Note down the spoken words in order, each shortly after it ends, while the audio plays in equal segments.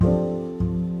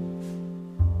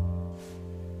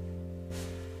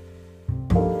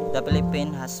The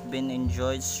Philippines has been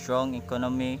enjoyed strong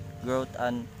economic growth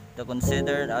and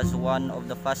considered as one of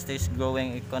the fastest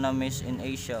growing economies in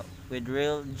Asia, with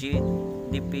real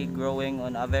GDP growing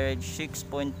on average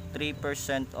 6.3%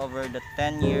 over the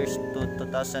 10 years to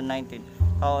 2019.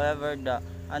 However, the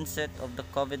onset of the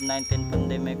COVID-19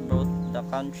 pandemic brought the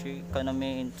country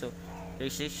economy into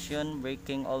recession,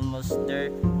 breaking almost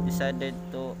there decided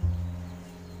to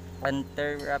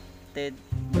uninterrupted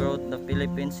growth the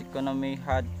Philippines economy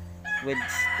had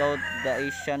withstood the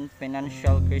Asian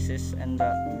financial crisis and the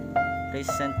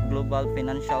recent global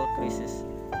financial crisis.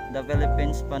 The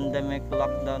Philippines pandemic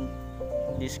lockdown,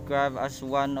 described as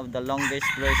one of the longest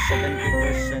where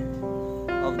 70%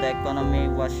 of the economy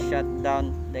was shut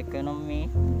down. The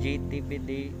economy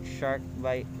GDP shrank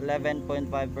by 11.5%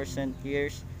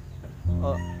 years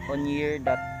on year,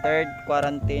 the third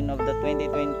quarantine of the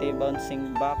 2020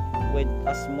 bouncing back with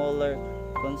a smaller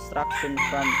construction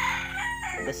from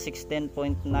the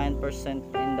 16.9%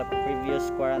 in the previous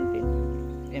quarantine.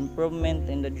 Improvement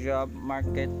in the job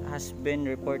market has been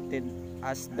reported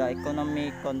as the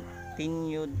economy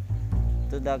continued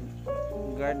to the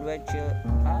gradually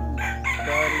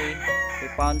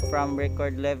rebound from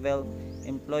record level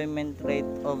employment rate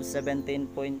of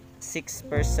 17.6%.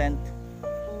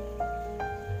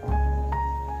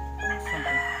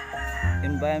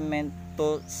 Environment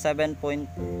to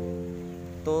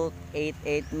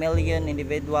 7.288 million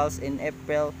individuals in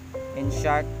April, in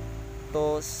shark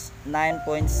to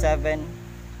 9.7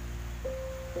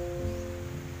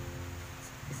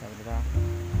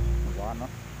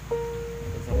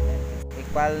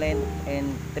 equivalent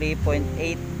in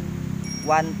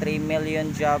 3.813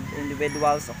 million job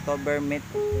individuals. October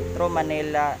Metro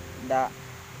Manila, the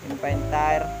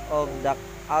epicenter of the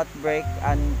outbreak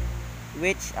and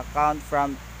which account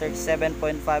from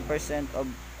 37.5% of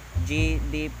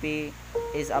GDP,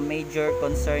 is a major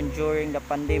concern during the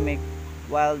pandemic,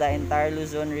 while the entire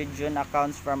Luzon region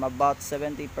accounts from about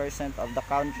 70% of the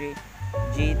country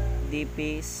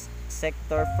GDP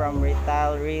sector, from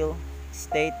retail, real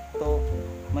estate to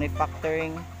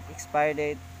manufacturing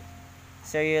expired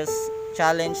serious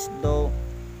challenge though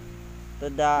to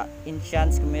the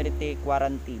insurance community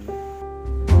quarantine.